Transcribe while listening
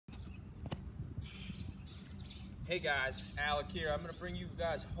Hey guys, Alec here. I'm going to bring you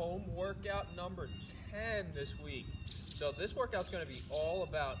guys home workout number 10 this week. So this workout's going to be all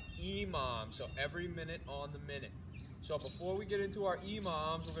about EMOMs, so every minute on the minute. So before we get into our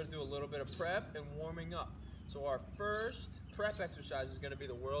EMOMs, we're going to do a little bit of prep and warming up. So our first prep exercise is going to be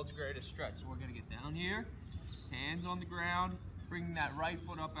the world's greatest stretch. So we're going to get down here, hands on the ground, bringing that right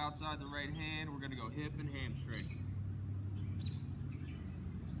foot up outside the right hand. We're going to go hip and hamstring.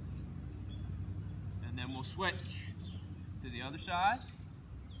 And then we'll switch to the other side.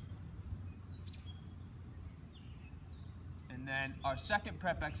 And then our second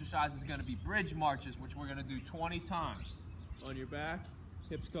prep exercise is going to be bridge marches, which we're going to do 20 times. On your back,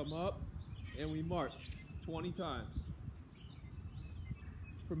 hips come up, and we march 20 times.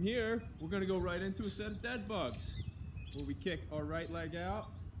 From here, we're going to go right into a set of dead bugs, where we kick our right leg out,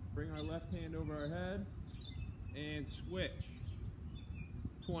 bring our left hand over our head, and switch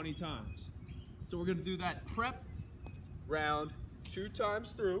 20 times. So we're going to do that prep round 2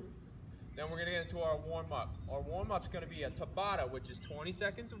 times through. Then we're going to get into our warm-up. Our warm-up is going to be a Tabata, which is 20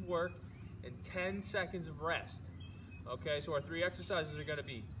 seconds of work and 10 seconds of rest. Okay, so our 3 exercises are going to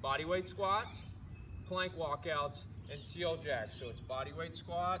be body weight squats, plank walkouts, and seal jacks. So it's body weight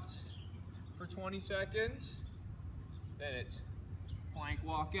squats for 20 seconds. Then it's plank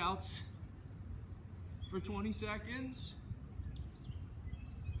walkouts for 20 seconds.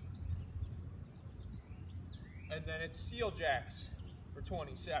 And then it's seal jacks for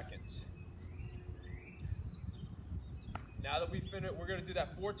 20 seconds. Now that we finish, we're going to do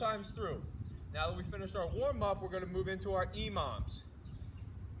that 4 times through. Now that we finished our warm-up, we're going to move into our EMOMs.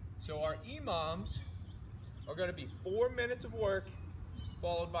 So our EMOMs are going to be 4 minutes of work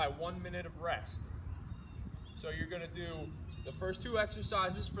followed by 1 minute of rest. So you're going to do the first 2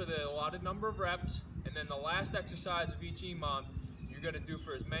 exercises for the allotted number of reps, and then the last exercise of each EMOM you're going to do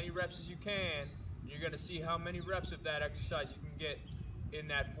for as many reps as you can. You're going to see how many reps of that exercise you can get in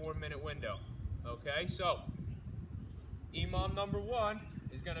that 4-minute window. Okay, so EMOM number 1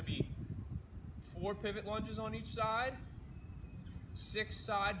 is going to be 4 pivot lunges on each side, 6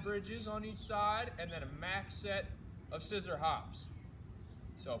 side bridges on each side, and then a max set of scissor hops.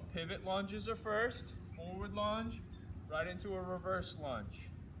 So pivot lunges are first, forward lunge, right into a reverse lunge.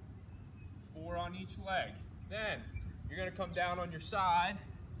 4 on each leg. Then you're going to come down on your side,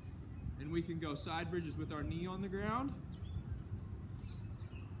 and we can go side bridges with our knee on the ground,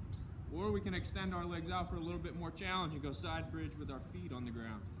 or we can extend our legs out for a little bit more challenge and go side bridge with our feet on the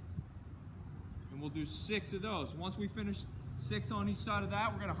ground. And we'll do 6 of those. Once we finish 6 on each side of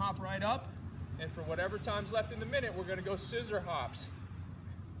that, we're going to hop right up, and for whatever time's left in the minute, we're going to go scissor hops,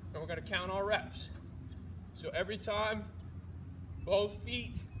 and we're going to count our reps. So every time both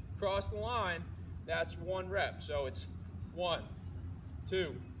feet cross the line, that's 1 rep. So it's 1,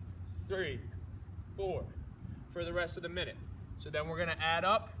 2, 3, 4 for the rest of the minute. So then we're going to add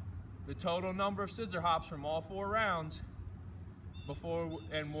up the total number of scissor hops from all 4 rounds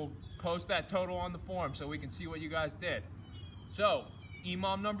and we'll post that total on the form so we can see what you guys did. So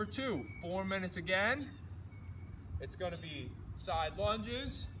EMOM number 2, 4 minutes again. It's going to be side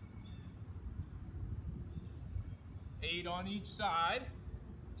lunges, 8 on each side,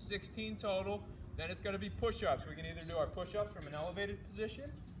 16 total. Then it's going to be push-ups. We can either do our push-ups from an elevated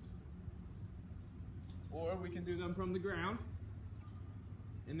position, or we can do them from the ground.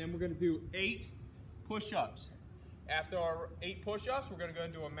 And then we're going to do 8 push-ups. After our 8 push-ups, we're going to go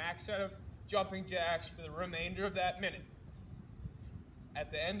into a max set of jumping jacks for the remainder of that minute.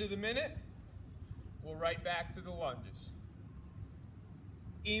 At the end of the minute, we'll right back to the lunges.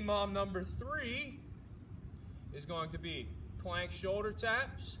 EMOM number 3 is going to be plank shoulder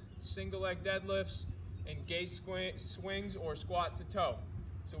taps, single leg deadlifts, and gate swings or squat to toe.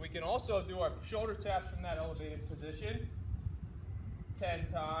 So we can also do our shoulder taps from that elevated position 10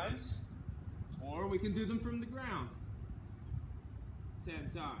 times, or we can do them from the ground 10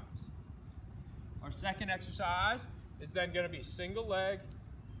 times. Our second exercise is then going to be single leg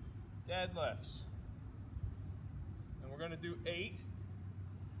deadlifts. And we're going to do 8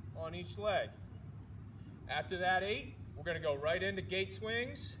 on each leg. After that 8, we're going to go right into gate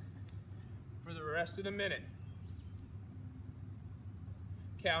swings for the rest of the minute,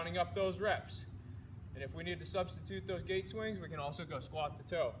 counting up those reps. And if we need to substitute those gate swings, we can also go squat to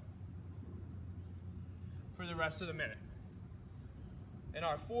toe for the rest of the minute. And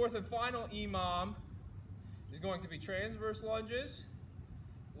our 4th and final EMOM is going to be transverse lunges,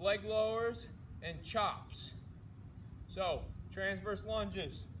 leg lowers, and chops. So transverse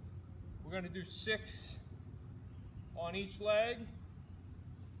lunges, we're going to do 6 on each leg,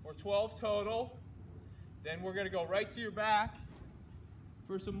 or 12 total. Then we're going to go right to your back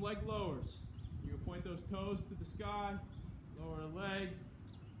for some leg lowers. You can point those toes to the sky, lower leg,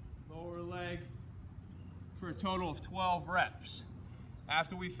 for a total of 12 reps.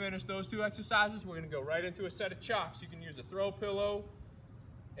 After we finish those two exercises, we're gonna go right into a set of chops. You can use a throw pillow,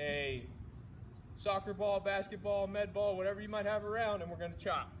 a soccer ball, basketball, med ball, whatever you might have around, and we're gonna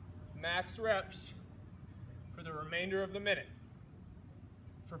chop. Max reps for the remainder of the minute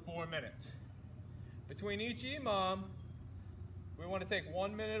for 4 minutes. Between each EMOM, we want to take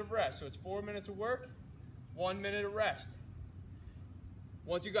 1 minute of rest. So it's 4 minutes of work, 1 minute of rest.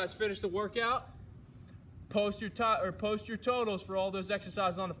 Once you guys finish the workout, post your totals for all those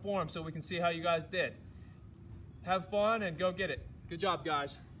exercises on the forum so we can see how you guys did. Have fun and go get it. Good job,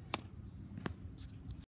 guys.